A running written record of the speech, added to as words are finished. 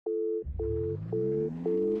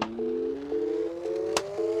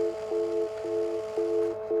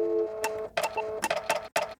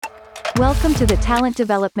Welcome to the Talent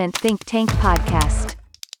Development Think Tank podcast,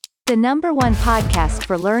 the #1 podcast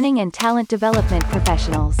for learning and talent development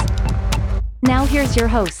professionals. Now here's your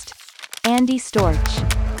host, Andy Storch.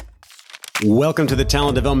 Welcome to the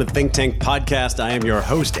Talent Development Think Tank podcast. I am your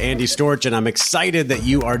host, Andy Storch, and I'm excited that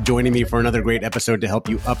you are joining me for another great episode to help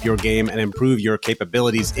you up your game and improve your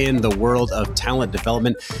capabilities in the world of talent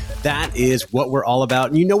development. That is what we're all about.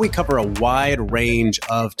 And you know, we cover a wide range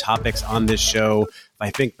of topics on this show. If I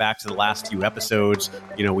think back to the last few episodes,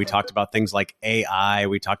 we talked about things like AI.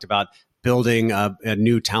 We talked about building a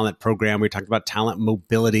new talent program. We talked about talent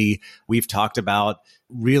mobility. We've talked about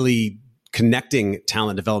really connecting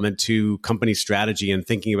talent development to company strategy and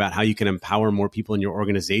thinking about how you can empower more people in your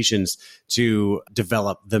organizations to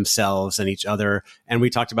develop themselves and each other. And we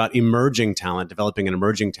talked about emerging talent, developing an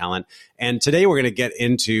emerging talent. And today we're going to get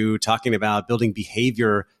into talking about building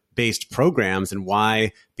behavior-based programs and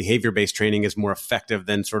why behavior-based training is more effective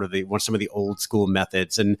than sort of some of the old school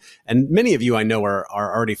methods. And many of you I know are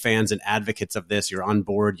already fans and advocates of this. You're on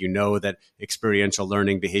board. You know that experiential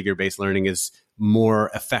learning, behavior-based learning is more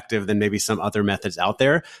effective than maybe some other methods out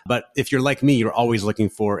there. But if you're like me, you're always looking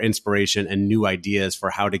for inspiration and new ideas for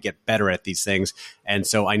how to get better at these things. And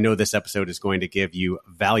so I know this episode is going to give you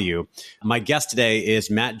value. My guest today is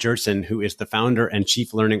Matt Geertsen, who is the founder and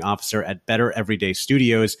chief learning officer at Better Everyday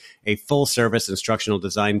Studios, a full service instructional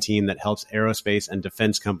design team that helps aerospace and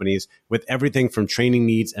defense companies with everything from training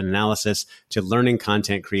needs and analysis to learning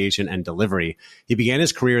content creation and delivery. He began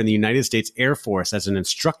his career in the United States Air Force as an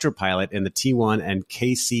instructor pilot in the T-1 and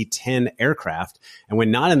KC-10 aircraft. And when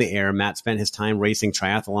not in the air, Matt spent his time racing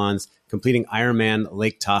triathlons, completing Ironman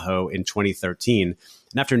Lake Tahoe in 2013.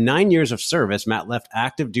 And after 9 years of service, Matt left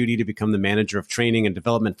active duty to become the manager of training and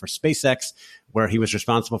development for SpaceX, where he was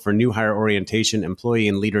responsible for new hire orientation, employee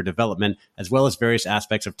and leader development, as well as various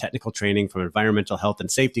aspects of technical training from environmental health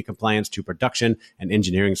and safety compliance to production and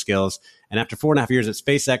engineering skills. And after 4.5 years at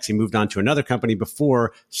SpaceX, he moved on to another company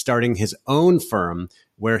before starting his own firm,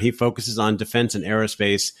 where he focuses on defense and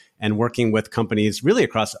aerospace and working with companies really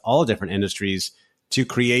across all different industries to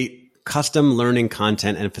create custom learning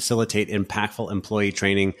content and facilitate impactful employee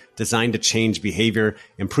training designed to change behavior,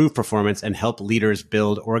 improve performance, and help leaders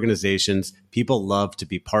build organizations people love to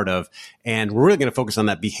be part of. And we're really going to focus on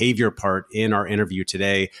that behavior part in our interview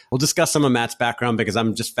today. We'll discuss some of Matt's background because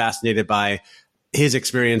I'm just fascinated by his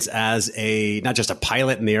experience as not just a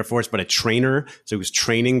pilot in the Air Force, but a trainer. So he was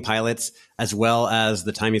training pilots, as well as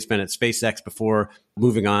the time he spent at SpaceX before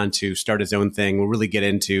moving on to start his own thing. We'll really get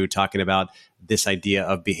into talking about this idea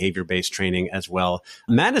of behavior-based training as well.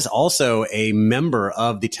 Matt is also a member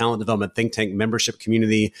of the Talent Development Think Tank membership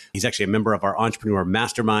community. He's actually a member of our Entrepreneur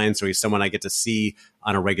Mastermind. So he's someone I get to see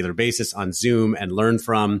on a regular basis on Zoom and learn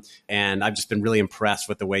from. And I've just been really impressed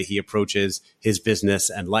with the way he approaches his business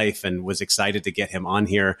and life and was excited to get him on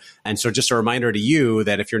here. And so just a reminder to you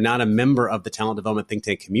that if you're not a member of the Talent Development Think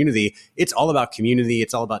Tank community, it's all about community.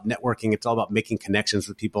 It's all about networking. It's all about making connections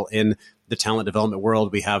with people in the talent development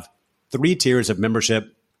world. We have 3 tiers of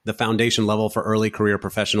membership: the foundation level for early career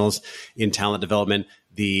professionals in talent development,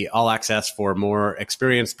 the all access for more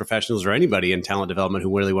experienced professionals or anybody in talent development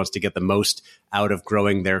who really wants to get the most out of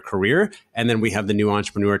growing their career. And then we have the new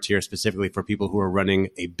entrepreneur tier specifically for people who are running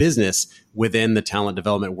a business within the talent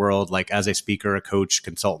development world, like as a speaker, a coach,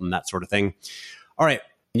 consultant, that sort of thing. All right.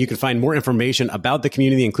 You can find more information about the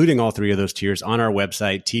community, including all 3 of those tiers, on our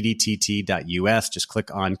website, tdtt.us. Just click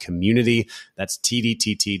on community. That's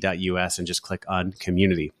tdtt.us and just click on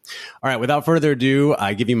community. All right, without further ado,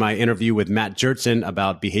 I give you my interview with Matt Geertsen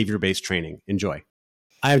about behavior-based training. Enjoy.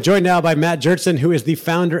 I am joined now by Matt Geertsen, who is the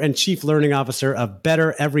founder and chief learning officer of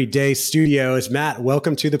Better Everyday Studios. Matt,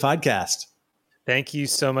 welcome to the podcast. Thank you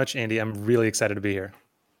so much, Andy. I'm really excited to be here.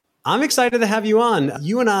 I'm excited to have you on.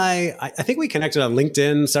 You and I think we connected on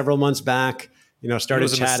LinkedIn several months back, started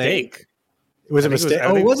chatting. Mistake. It was a mistake.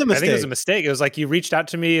 It was a mistake. I think it was a mistake. It was like you reached out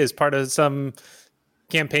to me as part of some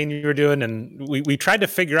campaign you were doing, and we tried to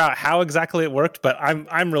figure out how exactly it worked, but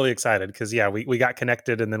I'm really excited because, we got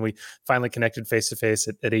connected, and then we finally connected face-to-face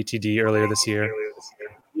at ATD earlier this year.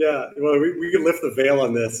 Yeah, well, we can lift the veil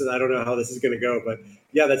on this, and I don't know how this is going to go, but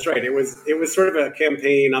yeah, that's right. It was sort of a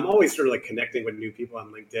campaign. I'm always sort of like connecting with new people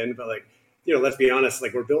on LinkedIn, but let's be honest,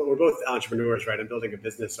 like we're both entrepreneurs, right? I'm building a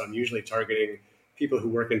business, so I'm usually targeting people who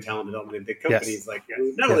work in talent development in big companies,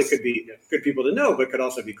 who not only could be good people to know, but could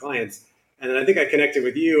also be clients. And then I think I connected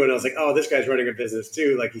with you, and I was like, oh, this guy's running a business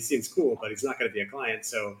too. Like, he seems cool, but he's not going to be a client,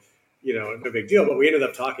 so no big deal. But we ended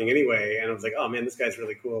up talking anyway, and I was like, oh man, this guy's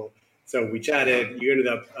really cool. So we chatted. You ended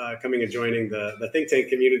up coming and joining the think tank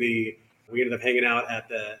community. We ended up hanging out at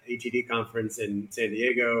the ATD conference in San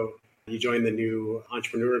Diego. You joined the new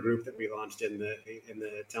entrepreneur group that we launched in the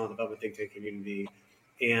talent development think tank community.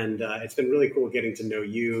 And it's been really cool getting to know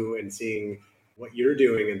you and seeing what you're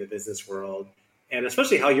doing in the business world, and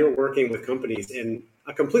especially how you're working with companies in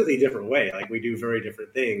a completely different way. Like, we do very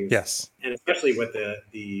different things. Yes. And especially with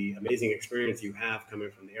the amazing experience you have coming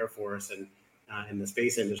from the Air Force and in the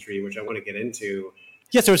space industry, which I want to get into.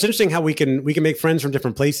 Yeah, so it's interesting how we can make friends from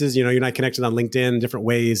different places. You know, you and I connected on LinkedIn in different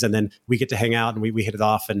ways, and then we get to hang out and we hit it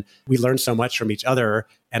off, and we learn so much from each other.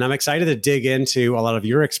 And I'm excited to dig into a lot of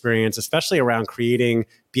your experience, especially around creating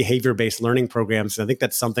behavior-based learning programs. And I think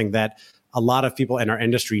that's something that a lot of people in our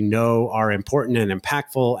industry know are important and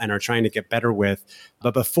impactful and are trying to get better with.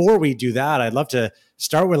 But before we do that, I'd love to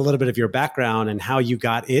start with a little bit of your background and how you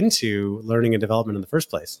got into learning and development in the first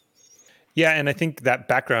place. Yeah, and I think that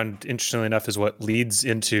background, interestingly enough, is what leads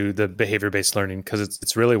into the behavior-based learning, because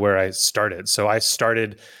it's really where I started. So I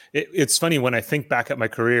started. It's funny when I think back at my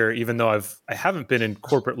career, even though I haven't been in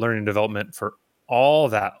corporate learning and development for all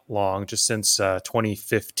that long, just since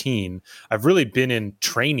 2015, I've really been in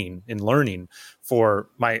training and learning for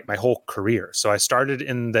my whole career. So I started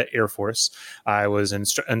in the Air Force. I was an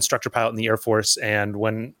instructor pilot in the Air Force. And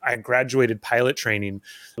when I graduated pilot training,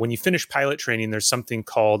 when you finish pilot training, there's something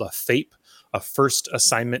called a FAPE, a first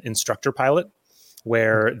assignment instructor pilot,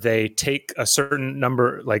 where they take a certain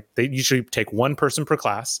number, like they usually take one person per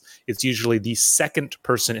class. It's usually the second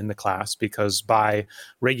person in the class, because by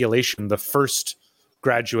regulation, the first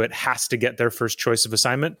graduate has to get their first choice of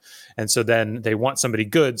assignment. And so then they want somebody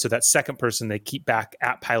good. So that second person they keep back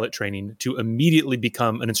at pilot training to immediately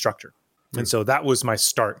become an instructor. And so that was my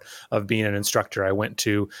start of being an instructor. I went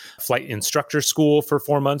to flight instructor school for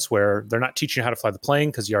 4 months, where they're not teaching you how to fly the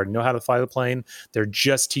plane because you already know how to fly the plane. They're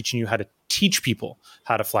just teaching you how to teach people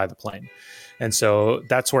how to fly the plane. And so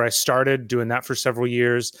that's where I started doing that for several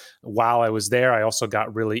years. While I was there, I also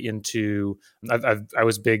got really into, I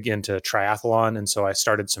was big into triathlon. And so I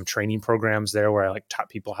started some training programs there where I taught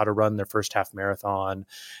people how to run their first half marathon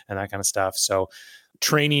and that kind of stuff. So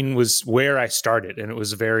training was where I started, and it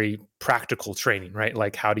was very practical training, right?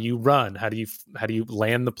 Like, how do you run? How do you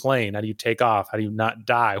land the plane? How do you take off? How do you not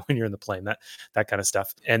die when you're in the plane? That kind of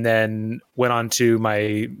stuff. And then went on to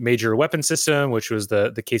my major weapon system, which was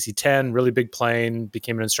the KC-10, really big plane,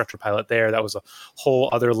 became an instructor pilot there. That was a whole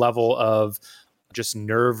other level of just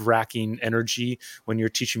nerve-wracking energy when you're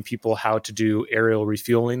teaching people how to do aerial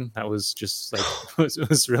refueling. That was just it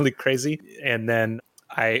was really crazy. And then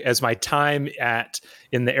as my time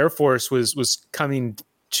in the Air Force was coming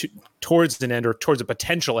towards an end, or towards a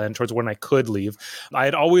potential end, towards when I could leave, I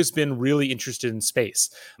had always been really interested in space.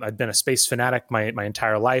 I'd been a space fanatic my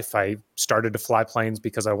entire life. I started to fly planes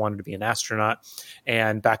because I wanted to be an astronaut.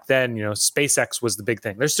 And back then, SpaceX was the big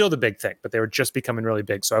thing. They're still the big thing, but they were just becoming really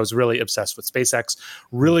big. So I was really obsessed with SpaceX,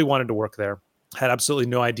 really wanted to work there. Had absolutely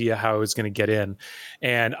no idea how I was going to get in.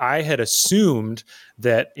 And I had assumed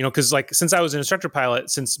that, because since I was an instructor pilot,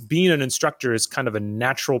 since being an instructor is kind of a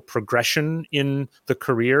natural progression in the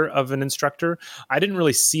career of an instructor, I didn't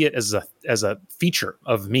really see it as a feature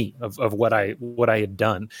of me, of what I had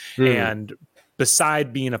done. And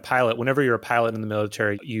beside being a pilot, whenever you're a pilot in the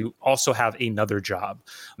military, you also have another job,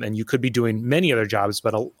 and you could be doing many other jobs.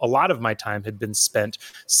 But a lot of my time had been spent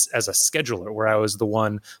as a scheduler, where I was the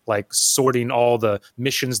one sorting all the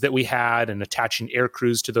missions that we had and attaching air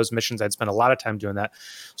crews to those missions. I'd spent a lot of time doing that.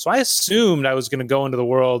 So I assumed I was going to go into the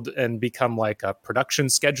world and become like a production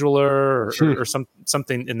scheduler or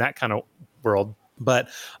something in that kind of world. But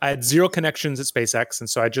I had zero connections at SpaceX. And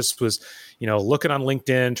so I just was, looking on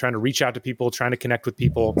LinkedIn, trying to reach out to people, trying to connect with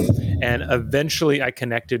people. And eventually I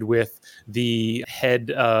connected with the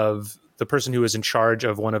the person who was in charge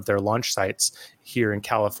of one of their launch sites here in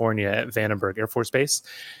California at Vandenberg Air Force Base.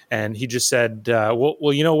 And he just said, well,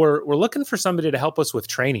 we're looking for somebody to help us with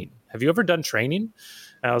training. Have you ever done training?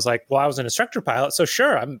 And I was like, well, I was an instructor pilot, so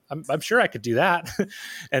sure, I'm sure I could do that.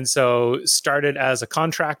 And so started as a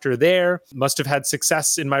contractor there. Must have had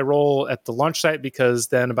success in my role at the launch site, because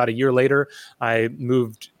then about a year later, I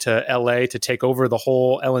moved to LA to take over the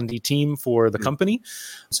whole L&D team for the company.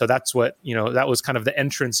 So that's what, that was kind of the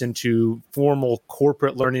entrance into formal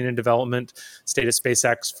corporate learning and development. Stayed at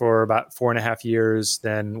SpaceX for about 4.5 years,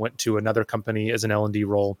 then went to another company as an L&D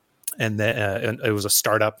role. And then and it was a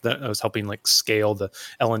startup that I was helping scale the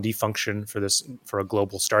L&D function for a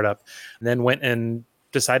global startup. And then went and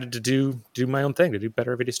decided to do my own thing, to do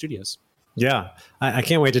Better Everyday Studios. Yeah, I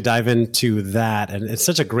can't wait to dive into that. And it's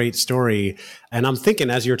such a great story. And I'm thinking,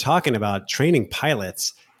 as you're talking about training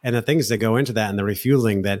pilots and the things that go into that and the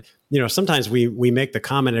refueling, that, sometimes we make the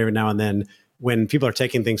comment every now and then, when people are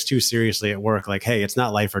taking things too seriously at work, like, hey, it's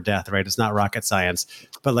not life or death, right? It's not rocket science,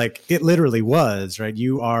 but like it literally was, right?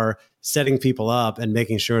 You are setting people up and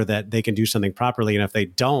making sure that they can do something properly. And if they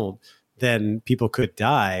don't, then people could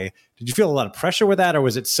die. Did you feel a lot of pressure with that? Or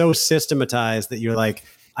was it so systematized that you're like,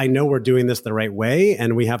 I know we're doing this the right way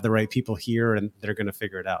and we have the right people here and they're going to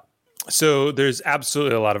figure it out? So there's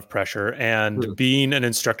absolutely a lot of pressure, and being an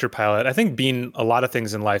instructor pilot, I think being a lot of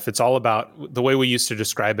things in life, it's all about, the way we used to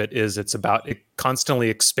describe it is it's about constantly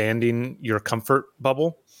expanding your comfort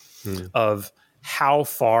bubble of how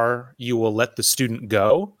far you will let the student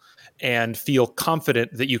go and feel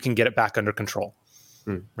confident that you can get it back under control.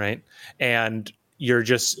 Right. And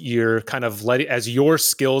you're kind of letting, as your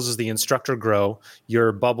skills as the instructor grow,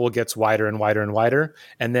 your bubble gets wider and wider and wider.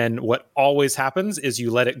 And then what always happens is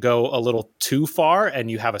you let it go a little too far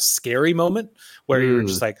and you have a scary moment where you're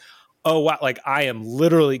just like, oh, wow, like I am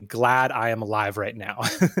literally glad I am alive right now.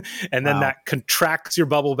 And then that contracts your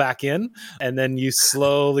bubble back in, and then you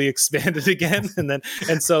slowly expand it again.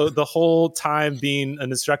 And so the whole time being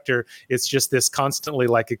an instructor, it's just this constantly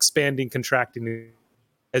like expanding, contracting.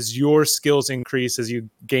 As your skills increase, as you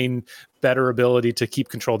gain better ability to keep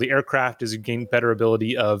control of the aircraft, as you gain better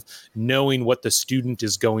ability of knowing what the student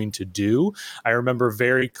is going to do. I remember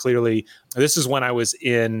very clearly, this is when I was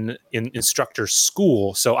in instructor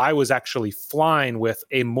school. So I was actually flying with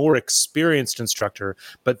a more experienced instructor,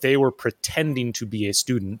 but they were pretending to be a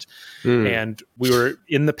student. And we were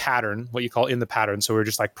in the pattern, what you call in the pattern. So we were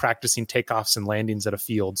just like practicing takeoffs and landings at a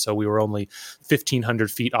field. So we were only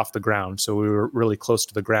 1,500 feet off the ground. So we were really close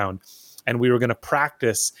to the ground. And we were going to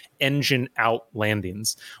practice engine out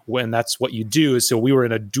landings when that's what you do. So we were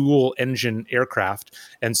in a dual engine aircraft.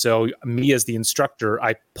 And so me as the instructor,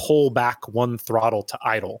 I pull back one throttle to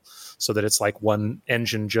idle so that it's like one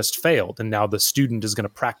engine just failed. And now the student is going to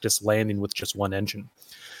practice landing with just one engine.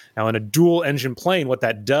 Now in a dual engine plane, what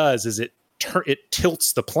that does is it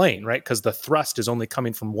tilts the plane, right? Because the thrust is only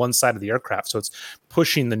coming from one side of the aircraft. So it's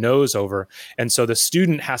pushing the nose over. And so the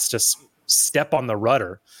student has to step on the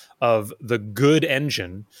rudder of the good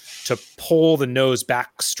engine to pull the nose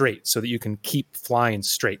back straight so that you can keep flying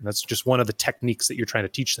straight. And that's just one of the techniques that you're trying to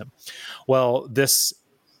teach them. Well, this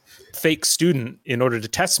fake student, in order to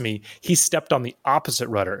test me, he stepped on the opposite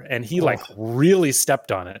rudder and he like really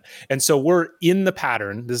stepped on it. And so we're in the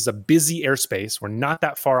pattern. This is a busy airspace. We're not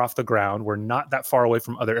that far off the ground. We're not that far away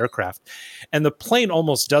from other aircraft. And the plane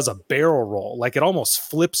almost does a barrel roll. Like it almost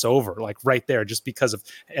flips over like right there just because of,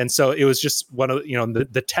 and so it was just one of,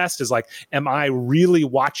 the test is like, am I really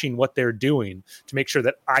watching what they're doing to make sure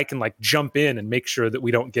that I can like jump in and make sure that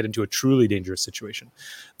we don't get into a truly dangerous situation.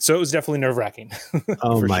 So it was definitely nerve-wracking.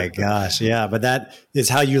 Oh my gosh. Yeah. But that is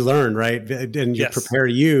how you learn, right? And you prepare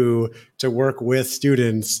you to work with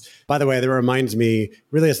students. By the way, that reminds me,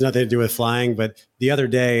 really has nothing to do with flying, but the other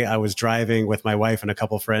day I was driving with my wife and a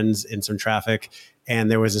couple friends in some traffic,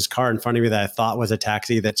 and there was this car in front of me that I thought was a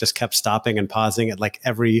taxi that just kept stopping and pausing at like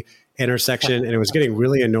every intersection, and it was getting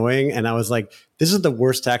really annoying. And I was like, this is the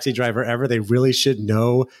worst taxi driver ever. They really should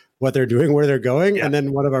know what they're doing, where they're going. Yeah. And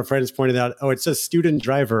then one of our friends pointed out, oh, it says student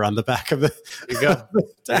driver on the back of the, there you go.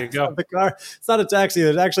 There you go. The car. It's not a taxi.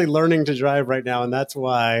 They're actually learning to drive right now. And that's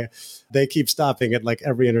why they keep stopping at like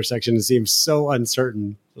every intersection. It seems so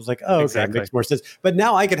uncertain. I was like, oh, okay, makes more sense. But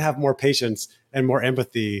now I could have more patience and more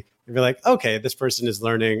empathy and be like, okay, this person is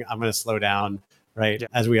learning. I'm going to slow down, right? Yeah.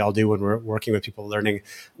 As we all do when we're working with people learning.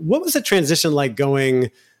 What was the transition like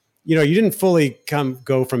going, you didn't fully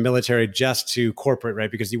go from military just to corporate,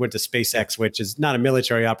 right? Because you went to SpaceX, which is not a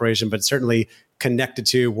military operation, but certainly connected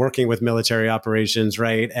to working with military operations,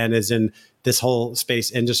 right? And is in this whole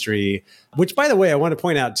space industry, which, by the way, I want to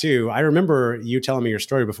point out too, I remember you telling me your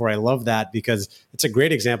story before. I love that because it's a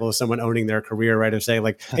great example of someone owning their career, right? Of saying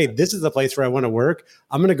like, hey, this is the place where I want to work.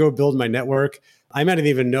 I'm going to go build my network. I might not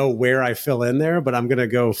even know where I fill in there, but I'm going to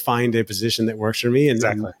go find a position that works for me. And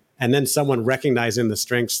And then someone recognizing the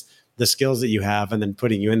strengths, the skills that you have, and then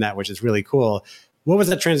putting you in that, which is really cool. What was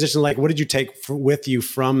that transition like? What did you take with you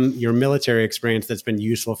from your military experience that's been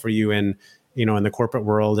useful for you in the corporate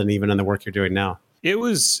world and even in the work you're doing now? It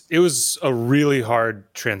was a really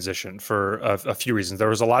hard transition for a few reasons. There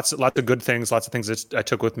was lots of good things, lots of things that I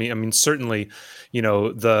took with me. I mean, certainly,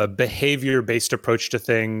 the behavior-based approach to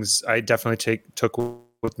things, I definitely took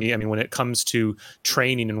with me. I mean, when it comes to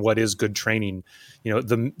training and what is good training,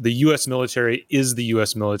 the U.S. military is the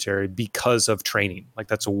U.S. military because of training. Like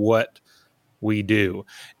that's what we do.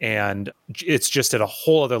 And it's just at a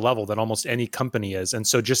whole other level than almost any company is. And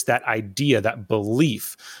so just that idea, that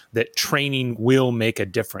belief that training will make a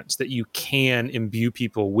difference, that you can imbue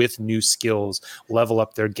people with new skills, level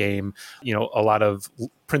up their game. A lot of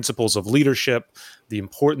principles of leadership, the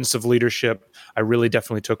importance of leadership, I really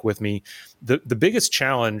definitely took with me. The biggest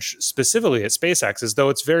challenge specifically at SpaceX is, though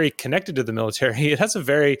it's very connected to the military,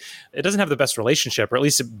 it doesn't have the best relationship, or at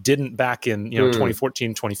least it didn't back in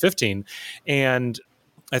 2014, 2015. And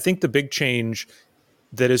I think the big change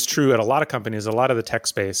that is true at a lot of companies, a lot of the tech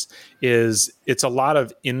space, is it's a lot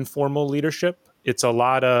of informal leadership. It's a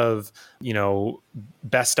lot of,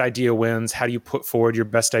 best idea wins. How do you put forward your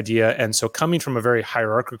best idea? And so coming from a very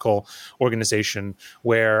hierarchical organization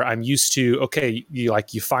where I'm used to, okay,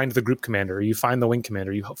 you find the group commander, you find the wing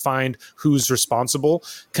commander, you find who's responsible,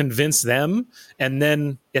 convince them, and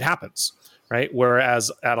then it happens, right?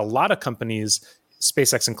 Whereas at a lot of companies,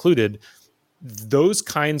 SpaceX included, those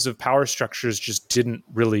kinds of power structures just didn't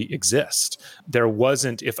really exist. There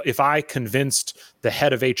wasn't, if I convinced the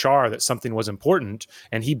head of HR that something was important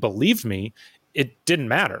and he believed me, it didn't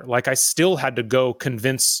matter. Like, I still had to go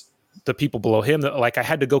convince the people below him, that I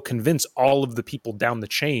had to go convince all of the people down the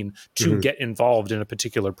chain to get involved in a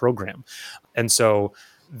particular program. And so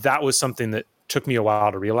that was something that took me a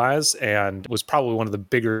while to realize, and was probably one of the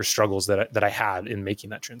bigger struggles that I had in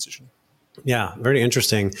making that transition. Yeah, very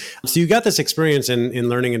interesting. So you got this experience in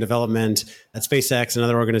learning and development at SpaceX and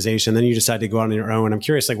other organization. Then you decided to go out on your own. I'm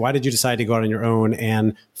curious, why did you decide to go out on your own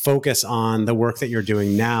and focus on the work that you're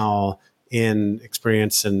doing now in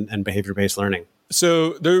experience and behavior-based learning?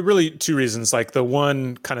 So there are really two reasons. The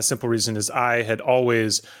one kind of simple reason is I had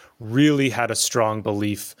always really had a strong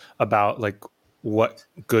belief about what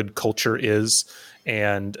good culture is.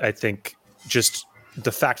 And I think just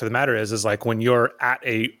the fact of the matter is when you're at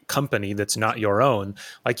a company that's not your own,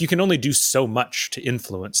 you can only do so much to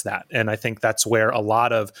influence that. And I think that's where a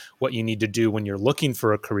lot of what you need to do when you're looking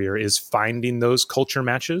for a career is finding those culture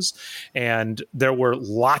matches. And there were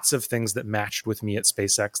lots of things that matched with me at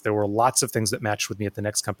SpaceX. There were lots of things that matched with me at the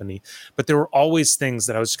next company, but there were always things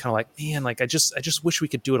that I was kind of man, I just wish we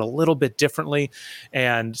could do it a little bit differently.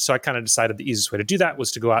 And so I kind of decided the easiest way to do that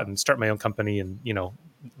was to go out and start my own company, and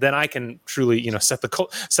then I can truly, set the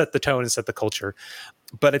tone and set the culture.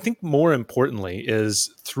 But I think more importantly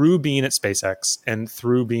is through being at SpaceX and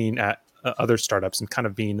through being at other startups and kind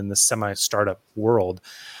of being in the semi-startup world,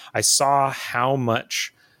 I saw how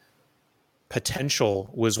much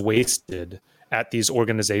potential was wasted at these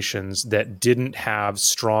organizations that didn't have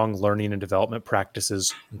strong learning and development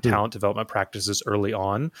practices, and talent development practices early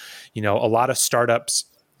on. A lot of startups,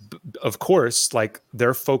 of course,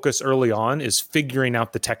 their focus early on is figuring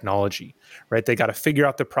out the technology, right? They got to figure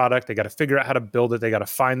out the product. They got to figure out how to build it. They got to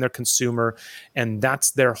find their consumer. And that's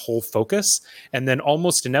their whole focus. And then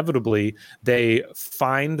almost inevitably, they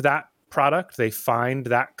find that product, they find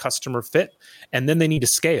that customer fit, and then they need to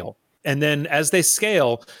scale. And then as they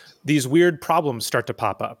scale, these weird problems start to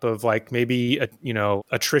pop up of maybe,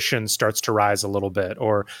 attrition starts to rise a little bit,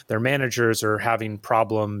 or their managers are having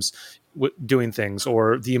problems doing things,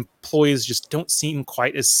 or the employees just don't seem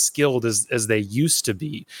quite as skilled as they used to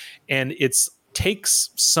be. And it takes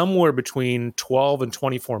somewhere between 12 and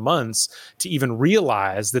 24 months to even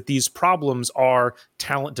realize that these problems are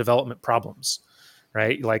talent development problems.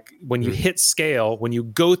 Right? When you hit scale, when you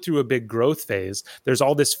go through a big growth phase, there's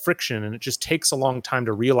all this friction, and it just takes a long time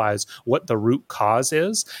to realize what the root cause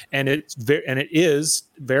is. And it is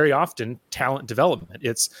very often talent development.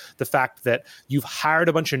 It's the fact that you've hired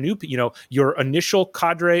a bunch of new people, your initial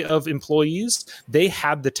cadre of employees, they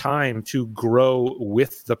had the time to grow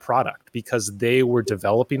with the product because they were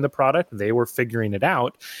developing the product, they were figuring it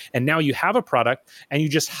out. And now you have a product and you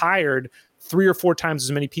just hired 3 or 4 times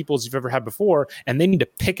as many people as you've ever had before, and they need to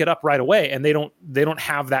pick it up right away. And they don't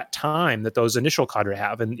have that time that those initial cadre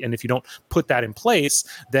have. And if you don't put that in place,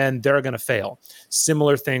 then they're going to fail.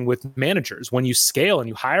 Similar thing with managers. When you scale and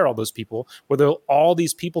you hire all those people, where there are all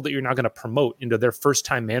these people that you're now going to promote into their first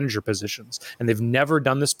time manager positions, and they've never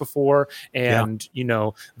done this before. And,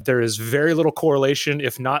 there is very little correlation,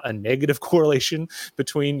 if not a negative correlation,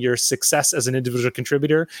 between your success as an individual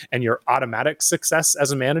contributor and your automatic success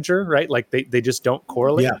as a manager, right? They just don't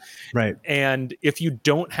correlate. Yeah, right. And if you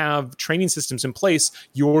don't have training systems in place,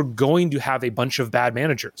 you're going to have a bunch of bad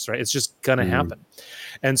managers, right? It's just going to happen.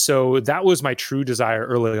 And so that was my true desire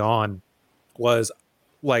early on, was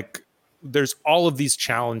there's all of these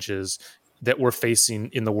challenges that we're facing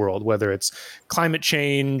in the world, whether it's climate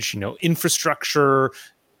change, infrastructure,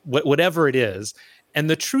 whatever it is. And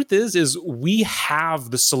the truth is we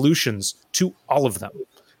have the solutions to all of them.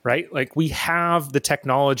 Right? We have the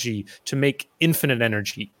technology to make infinite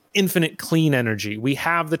energy, infinite clean energy. We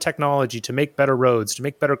have the technology to make better roads, to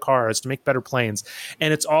make better cars, to make better planes.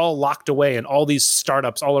 And it's all locked away in all these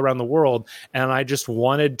startups all around the world. And I just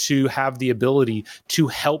wanted to have the ability to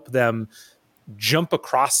help them jump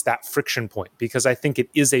across that friction point, because I think it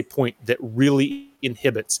is a point that really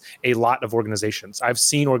inhibits a lot of organizations. I've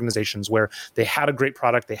seen organizations where they had a great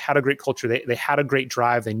product, they had a great culture, they had a great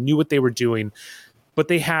drive, they knew what they were doing, but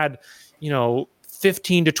they had,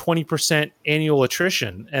 15 to 20% annual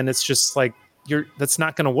attrition. And it's just like, that's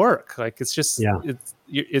not going to work. Like, it's just,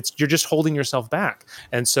 you're just holding yourself back.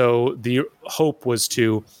 And so the hope was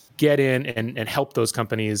to get in and help those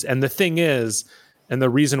companies. And the thing is, and the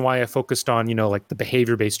reason why I focused on, like the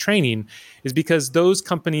behavior-based training, is because those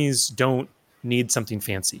companies don't need something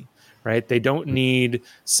fancy, right? They don't need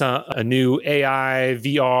a new AI,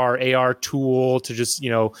 VR, AR tool to just,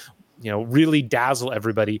 really dazzle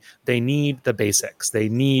everybody. They need the basics. They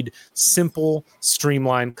need simple,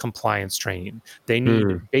 streamlined compliance training. They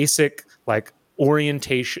need basic, like,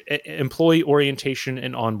 orientation, employee orientation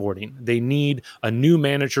and onboarding. They need a new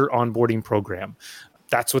manager onboarding program.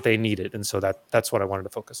 That's what they needed. And so that's what I wanted to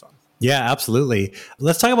focus on. Yeah, absolutely.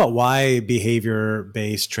 Let's talk about why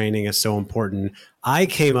behavior-based training is so important. I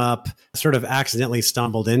came up, sort of accidentally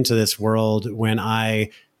stumbled into this world when I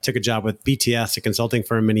took a job with BTS, a consulting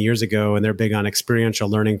firm, many years ago, and they're big on experiential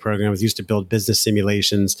learning programs, used to build business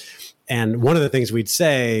simulations. And one of the things we'd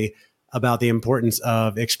say about the importance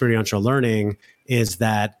of experiential learning is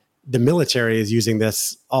that the military is using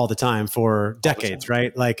this all the time for decades,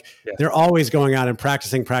 right? Like they're always going out and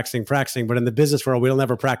practicing. But in the business world, we'll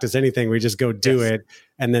never practice anything. We just go do it.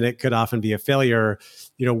 And then it could often be a failure.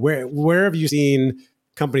 Where have you seen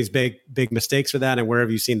companies make big mistakes with that? And where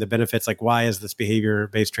have you seen the benefits? Like, why is this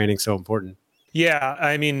behavior-based training so important? Yeah,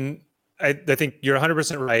 I mean, I think you're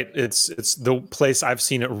 100% right. It's the place I've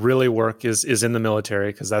seen it really work is in the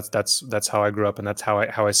military, because that's how I grew up, and that's how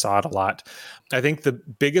I saw it a lot. I think the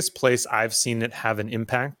biggest place I've seen it have an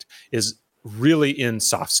impact is really in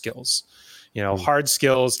soft skills. Hard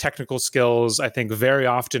skills, technical skills, I think very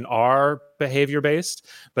often are behavior based,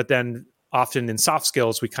 but then often in soft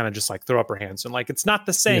skills, we kind of just like throw up our hands and like, it's not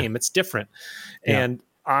the same, it's different. And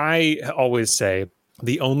I always say,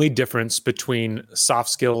 the only difference between soft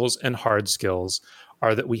skills and hard skills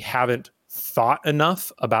are that we haven't thought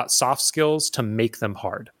enough about soft skills to make them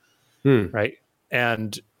hard, right?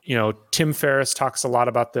 And, Tim Ferriss talks a lot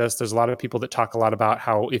about this. There's a lot of people that talk a lot about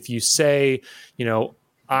how if you say,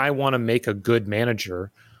 I want to make a good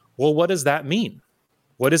manager, well, what does that mean?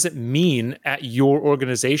 What does it mean at your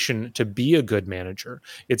organization to be a good manager?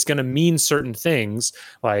 It's going to mean certain things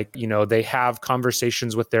like, they have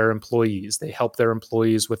conversations with their employees. They help their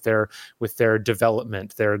employees with their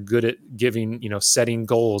development. They're good at giving, setting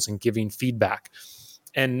goals and giving feedback.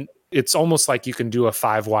 And it's almost like you can do a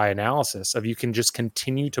 5 why analysis of, you can just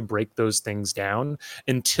continue to break those things down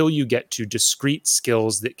until you get to discrete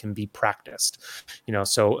skills that can be practiced.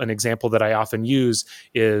 So an example that I often use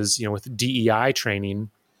is, with DEI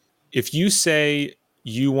training, if you say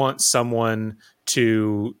you want someone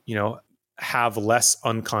to, have less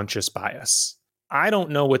unconscious bias, I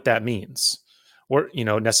don't know what that means, or,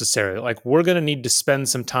 necessarily. Like, we're going to need to spend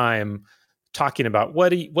some time talking about what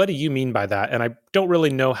do you mean by that? And I don't really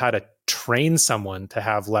know how to train someone to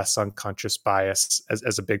have less unconscious bias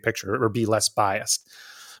as a big picture, or be less biased.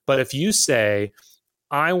 But if you say,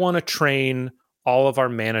 I want to train all of our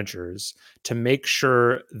managers to make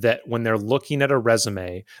sure that when they're looking at a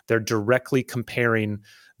resume, they're directly comparing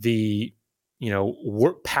the,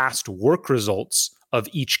 past work results of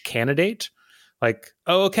each candidate. Like,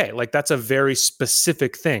 oh, okay, like that's a very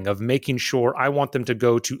specific thing of making sure I want them to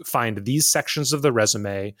go to find these sections of the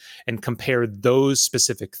resume and compare those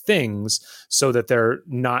specific things so that they're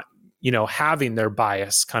not, having their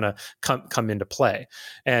bias kind of come into play.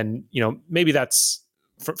 And, maybe that's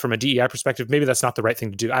from a DEI perspective, maybe that's not the right thing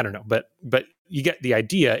to do. I don't know, but you get the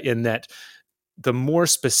idea in that the more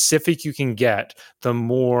specific you can get, the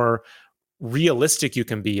more realistic you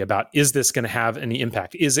can be about, is this going to have any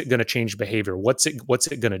impact? Is it going to change behavior? What's it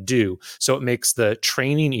going to do? So it makes the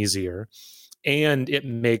training easier, and it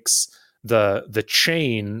makes the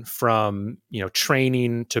chain from,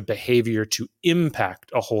 training to behavior to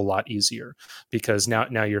impact a whole lot easier, because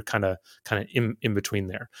now you're kind of in between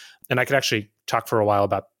there. And I could actually talk for a while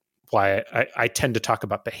about why I tend to talk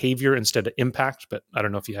about behavior instead of impact, but I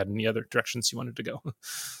don't know if you had any other directions you wanted to go.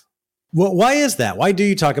 Well, why is that? Why do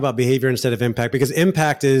you talk about behavior instead of impact? Because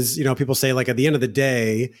impact is, people say, like, at the end of the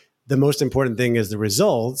day, the most important thing is the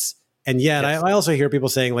results. And yet I also hear people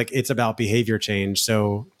saying, like, it's about behavior change.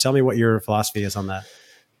 So tell me what your philosophy is on that.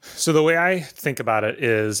 So the way I think about it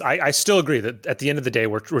is I still agree that at the end of the day,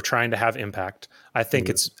 we're trying to have impact. I think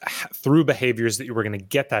it's through behaviors that we're going to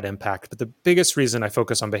get that impact. But the biggest reason I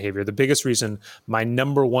focus on behavior, the biggest reason, my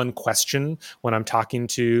number one question when I'm talking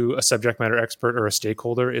to a subject matter expert or a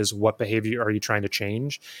stakeholder is, what behavior are you trying to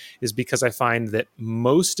change? Is because I find that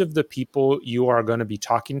most of the people you are going to be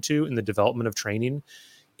talking to in the development of training,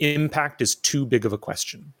 impact is too big of a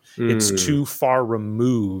question. It's too far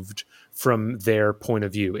removed from their point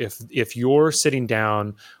of view. If you're sitting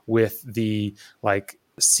down with the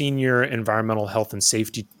senior environmental health and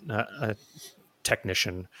safety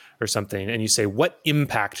technician or something, and you say, what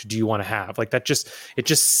impact do you want to have? It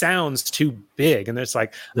just sounds too big. And it's I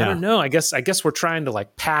don't know, I guess we're trying to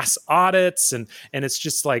pass audits and it's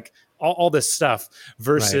just all this stuff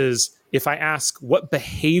versus if I ask, what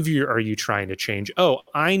behavior are you trying to change? Oh,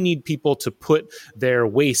 I need people to put their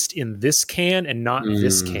waste in this can and not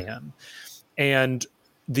this can. And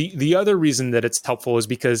the other reason that it's helpful is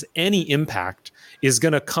because any impact is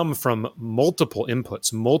going to come from multiple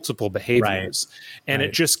inputs, multiple behaviors. And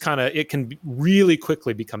it just it can really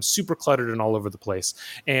quickly become super cluttered and all over the place.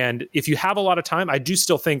 And if you have a lot of time, I do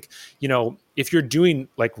still think, if you're doing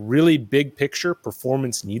really big picture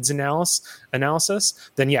performance needs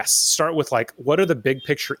analysis, then yes, start with what are the big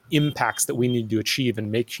picture impacts that we need to achieve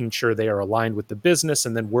and making sure they are aligned with the business,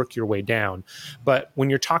 and then work your way down. But when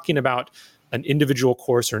you're talking about an individual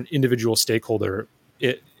course or an individual stakeholder,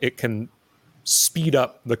 it can speed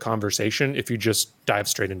up the conversation if you just dive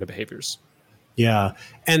straight into behaviors. Yeah.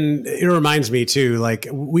 And it reminds me too,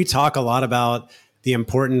 we talk a lot about the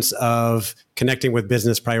importance of connecting with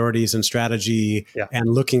business priorities and strategy and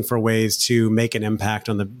looking for ways to make an impact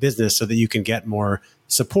on the business so that you can get more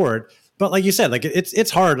support. But like you said,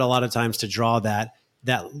 it's hard a lot of times to draw that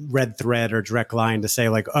red thread or direct line to say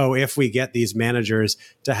if we get these managers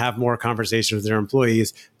to have more conversations with their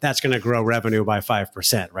employees, that's going to grow revenue by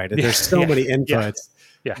 5%, right? And there's so many inputs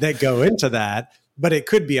that go into that, but it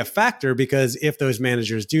could be a factor because if those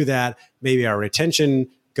managers do that, maybe our retention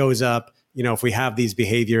goes up, if we have these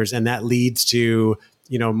behaviors, and that leads to,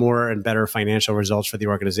 more and better financial results for the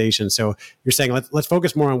organization. So you're saying, let's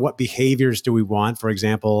focus more on what behaviors do we want. For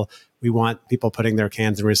example, we want people putting their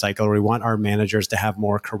cans in recycle, or we want our managers to have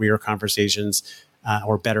more career conversations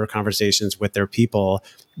or better conversations with their people.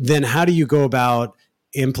 Then how do you go about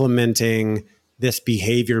implementing this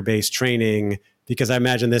behavior-based training? Because I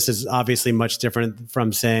imagine this is obviously much different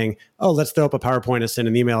from saying, oh, let's throw up a PowerPoint and send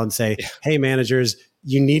an email and say, hey, managers,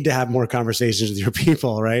 you need to have more conversations with your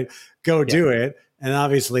people, right? Go do it. And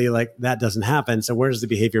obviously that doesn't happen. So where does the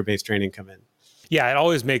behavior-based training come in? Yeah, it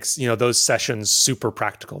always makes those sessions super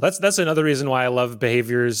practical. That's another reason why I love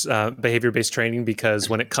behavior-based training, because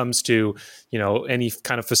when it comes to any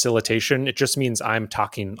kind of facilitation, it just means I'm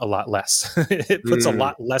talking a lot less. It puts a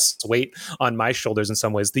lot less weight on my shoulders in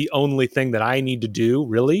some ways. The only thing that I need to do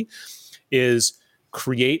really is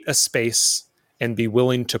create a space and be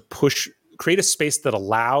willing to create a space that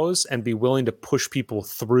allows and be willing to push people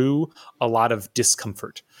through a lot of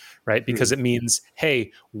discomfort. Right? Because it means,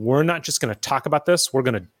 hey, we're not just going to talk about this, we're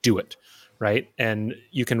going to do it. Right? And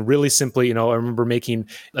you can really simply, I remember making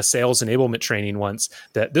a sales enablement training once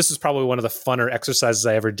that this was probably one of the funner exercises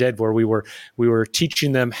I ever did, where we were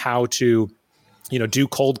teaching them how to, do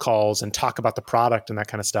cold calls and talk about the product and that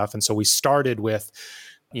kind of stuff. And so we started with,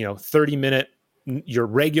 30-minute, your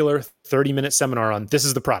regular 30-minute seminar on, this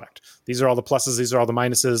is the product. These are all the pluses. These are all the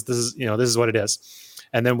minuses. This is what it is.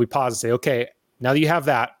 And then we pause and say, okay, now that you have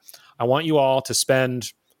that, I want you all to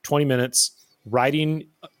spend 20 minutes writing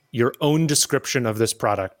your own description of this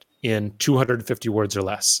product in 250 words or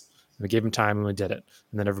less. And we gave them time and we did it.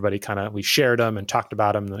 And then everybody we shared them and talked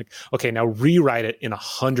about them. And okay, now rewrite it in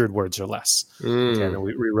 100 words or less. Okay, and then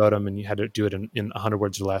we rewrote them and you had to do it in 100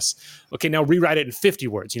 words or less. Okay, now rewrite it in 50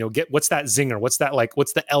 words. What's that zinger? What's that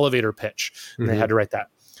what's the elevator pitch? And they had to write that.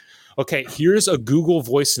 Okay, here's a Google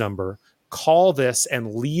Voice number. Call this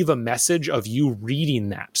and leave a message of you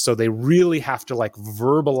reading that. So they really have to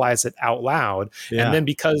verbalize it out loud. Yeah. And then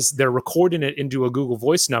because they're recording it into a Google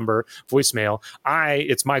voicemail,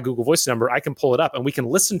 it's my Google Voice number. I can pull it up and we can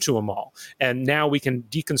listen to them all. And now we can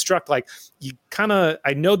deconstruct,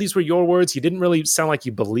 I know these were your words. You didn't really sound like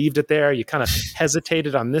you believed it there. You kind of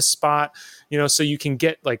hesitated on this spot, so you can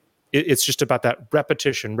get it's just about that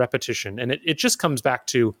repetition. And it just comes back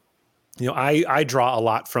to, I draw a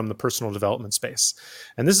lot from the personal development space.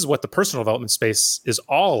 And this is what the personal development space is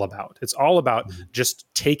all about. It's all about just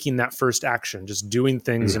taking that first action, just doing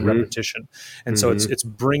things in repetition. And so it's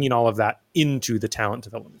bringing all of that into the talent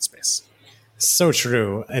development space. So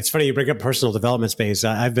true. It's funny you bring up personal development space.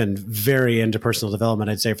 I've been very into personal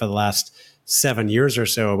development, I'd say, for the last 7 years or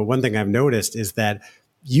so. But one thing I've noticed is that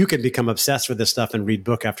you can become obsessed with this stuff and read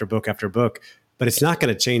book after book after book, but it's not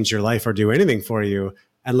going to change your life or do anything for you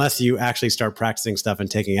unless you actually start practicing stuff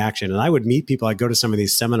and taking action. And I would meet people, I'd go to some of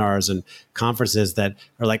these seminars and conferences that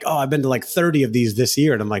are like, oh, I've been to like 30 of these this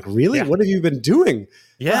year. And I'm like, really? Yeah. What have you been doing?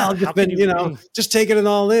 Yeah. Well, I've just been, just taking it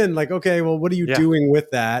all in. Like, okay, well, what are you doing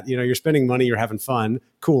with that? You're spending money, you're having fun.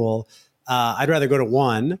 Cool. I'd rather go to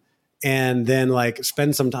one and then like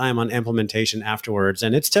spend some time on implementation afterwards.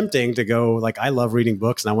 And it's tempting to go like, I love reading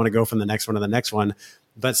books and I want to go from the next one to the next one.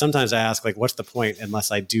 But sometimes I ask, like, what's the point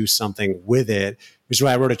unless I do something with it? Which is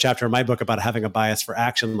why I wrote a chapter in my book about having a bias for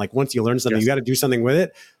action. Like, once you learn something, you got to do something with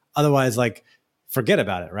it. Otherwise, like, forget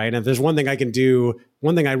about it, right? And if there's one thing I can do,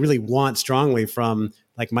 one thing I really want strongly from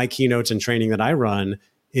like my keynotes and training that I run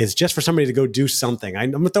is just for somebody to go do something.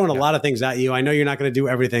 I'm throwing a lot of things at you. I know you're not going to do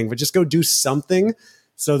everything, but just go do something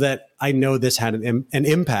so that I know this had an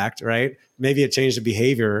impact, right? Maybe it changed the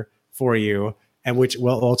behavior for you, and which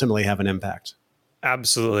will ultimately have an impact.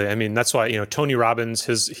 Absolutely. I mean, that's why, Tony Robbins,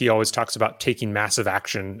 he always talks about taking massive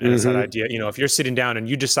action. And it's that idea, if you're sitting down and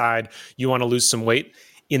you decide you want to lose some weight,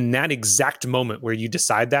 in that exact moment where you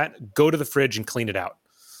decide that, go to the fridge and clean it out.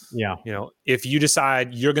 Yeah. If you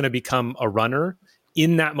decide you're going to become a runner,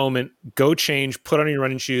 in that moment, go change, put on your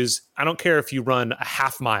running shoes. I don't care if you run a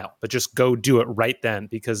half mile, but just go do it right then,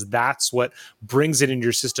 because that's what brings it into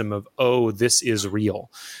your system of, oh, this is real.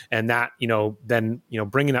 And that, then,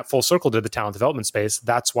 bringing that full circle to the talent development space,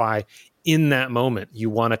 that's why in that moment, you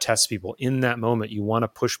want to test people. In that moment, you want to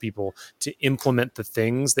push people to implement the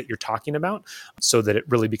things that you're talking about so that it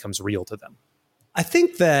really becomes real to them. I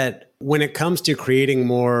think that when it comes to creating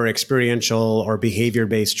more experiential or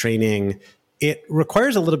behavior-based training, it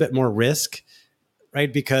requires a little bit more risk,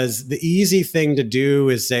 right? Because the easy thing to do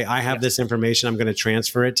is say, I have this information, I'm going to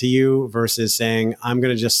transfer it to you, versus saying, I'm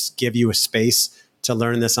going to just give you a space to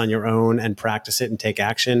learn this on your own and practice it and take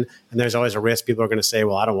action. And there's always a risk. People are going to say,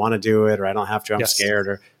 well, I don't want to do it, or I don't have to, I'm scared,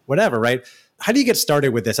 or whatever, right? How do you get started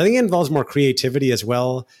with this? I think it involves more creativity as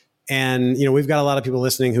well. And, we've got a lot of people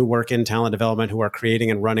listening who work in talent development, who are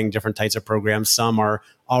creating and running different types of programs. Some are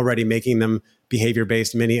already making them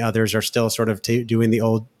behavior-based. Many others are still sort of doing the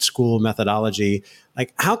old school methodology.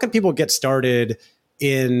 Like, how can people get started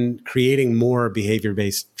in creating more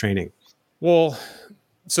behavior-based training? Well,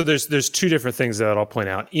 so there's two different things that I'll point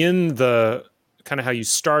out. In the kind of how you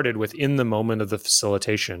started within the moment of the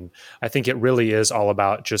facilitation, I think it really is all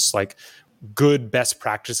about just like good best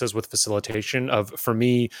practices with facilitation of, for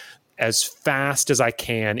me, as fast as I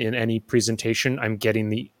can in any presentation, I'm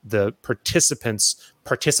getting the participants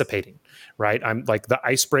participating, right? I'm like, the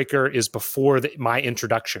icebreaker is before my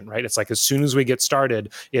introduction, right? It's like, as soon as we get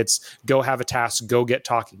started, it's go have a task, go get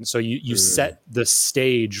talking. So you set the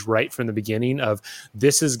stage right from the beginning of,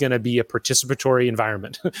 this is going to be a participatory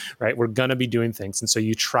environment, right? We're going to be doing things. And so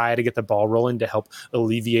you try to get the ball rolling to help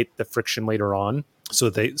alleviate the friction later on. So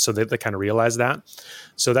they kind of realize that.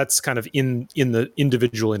 So that's kind of in the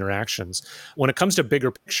individual interactions. When it comes to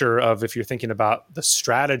bigger picture of, if you're thinking about the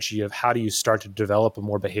strategy of how do you start to develop a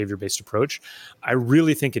more behavior-based approach, I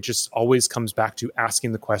really think it just always comes back to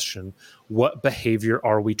asking the question, what behavior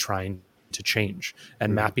are we trying to change,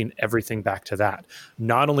 and mapping everything back to that.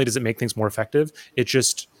 Not only does it make things more effective, it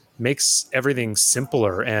just makes everything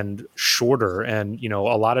simpler and shorter. And, a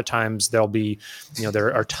lot of times there'll be,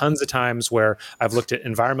 there are tons of times where I've looked at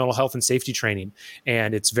environmental health and safety training,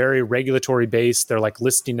 and it's very regulatory based. They're like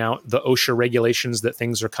listing out the OSHA regulations that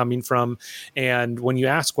things are coming from. And when you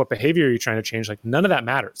ask what behavior you're trying to change, like, none of that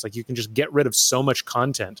matters. Like, you can just get rid of so much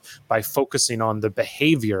content by focusing on the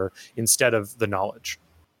behavior instead of the knowledge.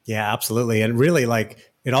 Yeah, absolutely. And really, like,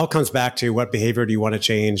 it all comes back to, what behavior do you want to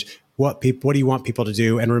change? What do you want people to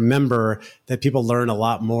do? And remember that people learn a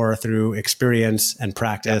lot more through experience and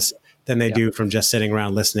practice than they do from just sitting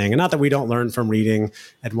around listening. And not that we don't learn from reading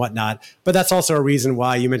and whatnot, but that's also a reason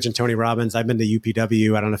why you mentioned Tony Robbins. I've been to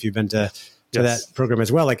UPW. I don't know if you've been to that program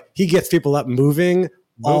as well. Like, he gets people up moving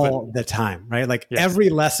all the time, right? Like, every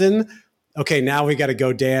lesson, okay, now we got to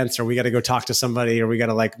go dance, or we got to go talk to somebody, or we got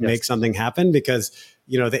to make something happen, because,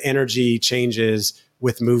 the energy changes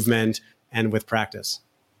with movement and with practice.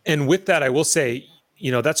 And with that, I will say,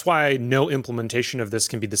 that's why no implementation of this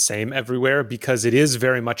can be the same everywhere, because it is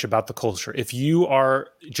very much about the culture. If you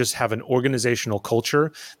just have an organizational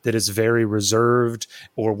culture that is very reserved,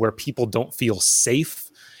 or where people don't feel safe,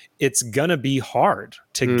 it's going to be hard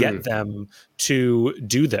to get them to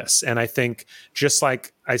do this. And I think, just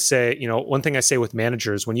like I say, one thing I say with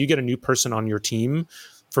managers, when you get a new person on your team,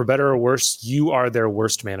 for better or worse, you are their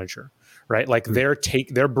worst manager, right? Like they're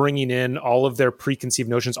bringing in all of their preconceived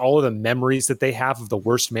notions, all of the memories that they have of the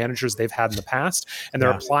worst managers they've had in the past, and they're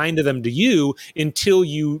applying to them to you until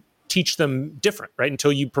you teach them different, right?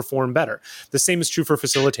 Until you perform better. The same is true for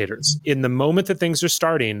facilitators. In the moment that things are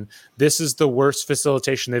starting, this is the worst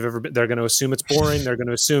facilitation they've ever been. They're going to assume it's boring. They're going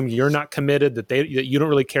to assume you're not committed, that you don't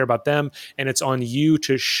really care about them. And it's on you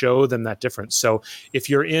to show them that difference. So if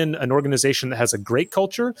you're in an organization that has a great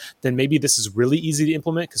culture, then maybe this is really easy to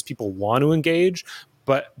implement because people want to engage.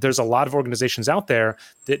 But there's a lot of organizations out there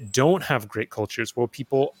that don't have great cultures where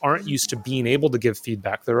people aren't used to being able to give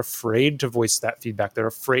feedback. They're afraid to voice that feedback. They're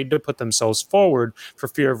afraid to put themselves forward for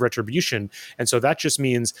fear of retribution. And so that just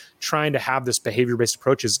means trying to have this behavior-based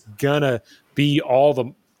approach is going to be all the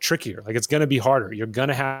trickier. Like, it's going to be harder. You're going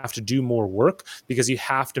to have to do more work because you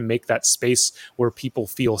have to make that space where people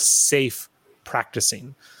feel safe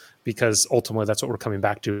practicing, because ultimately that's what we're coming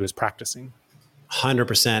back to, is practicing.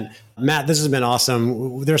 100%. Matt, this has been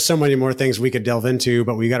awesome. There's so many more things we could delve into,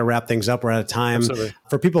 but we got to wrap things up. We're out of time. Absolutely.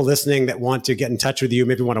 For people listening that want to get in touch with you,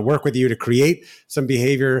 maybe want to work with you to create some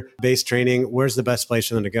behavior-based training, where's the best place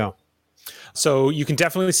for them to go? So you can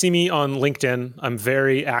definitely see me on LinkedIn. I'm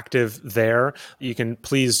very active there. You can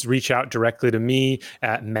please reach out directly to me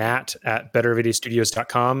at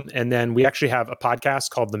matt@bettervideostudios.com. And then we actually have a podcast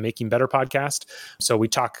called the Making Better Podcast. So we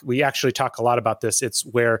actually talk a lot about this. It's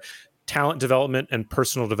where talent development and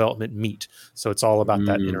personal development meet. So it's all about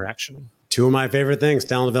that interaction. Two of my favorite things,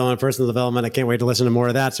 talent development, personal development. I can't wait to listen to more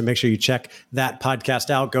of that. So make sure you check that podcast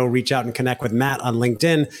out. Go reach out and connect with Matt on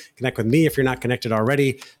LinkedIn. Connect with me if you're not connected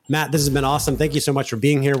already. Matt, this has been awesome. Thank you so much for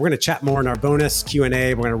being here. We're going to chat more in our bonus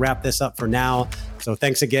Q&A. We're going to wrap this up for now. So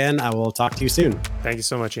thanks again. I will talk to you soon. Thank you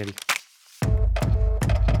so much, Andy.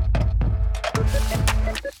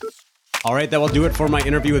 All right, that will do it for my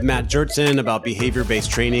interview with Matt Jertson about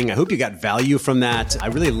behavior-based training. I hope you got value from that. I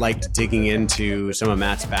really liked digging into some of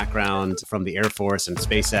Matt's background from the Air Force and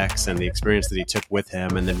SpaceX and the experience that he took with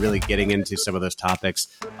him, and then really getting into some of those topics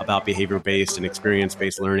about behavior-based and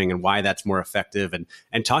experience-based learning and why that's more effective, and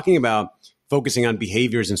talking about focusing on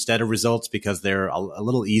behaviors instead of results because they're a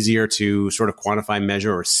little easier to sort of quantify,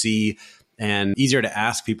 measure, or see, and easier to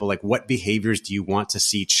ask people, like, what behaviors do you want to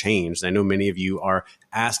see changed? I know many of you are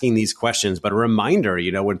asking these questions, but a reminder,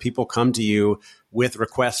 when people come to you with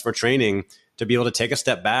requests for training, to be able to take a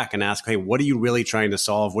step back and ask, hey, what are you really trying to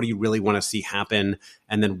solve? What do you really want to see happen?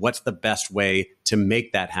 And then what's the best way to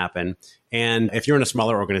make that happen? And if you're in a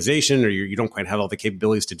smaller organization or you don't quite have all the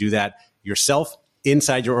capabilities to do that yourself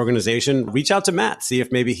inside your organization, reach out to Matt, see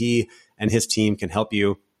if maybe he and his team can help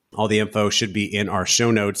you. All the info should be in our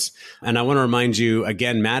show notes. And I want to remind you,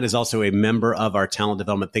 again, Matt is also a member of our Talent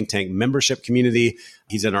Development Think Tank membership community.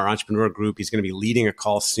 He's in our entrepreneur group. He's going to be leading a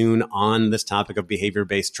call soon on this topic of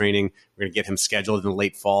behavior-based training. We're going to get him scheduled in the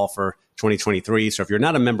late fall for 2023. So if you're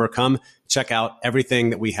not a member, come check out everything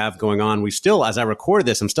that we have going on. We still, as I record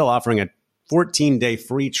this, I'm still offering a 14-day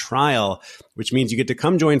free trial, which means you get to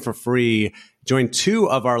come join for free. Join 2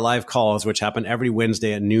 of our live calls, which happen every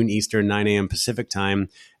Wednesday at noon Eastern, 9 a.m. Pacific time,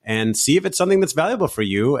 and see if it's something that's valuable for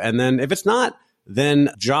you. And then if it's not, then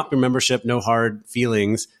drop your membership, no hard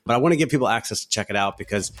feelings. But I want to give people access to check it out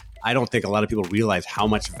because I don't think a lot of people realize how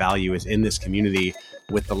much value is in this community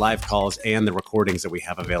with the live calls and the recordings that we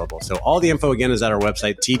have available. So all the info, again, is at our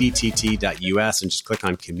website, tdtt.us, and just click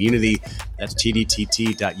on community. That's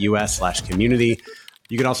tdtt.us/community.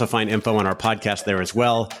 You can also find info on our podcast there as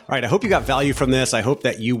well. All right, I hope you got value from this. I hope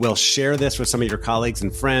that you will share this with some of your colleagues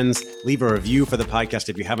and friends. Leave a review for the podcast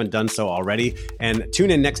if you haven't done so already. And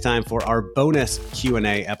tune in next time for our bonus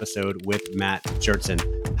Q&A episode with Matt Jertson.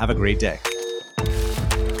 Have a great day.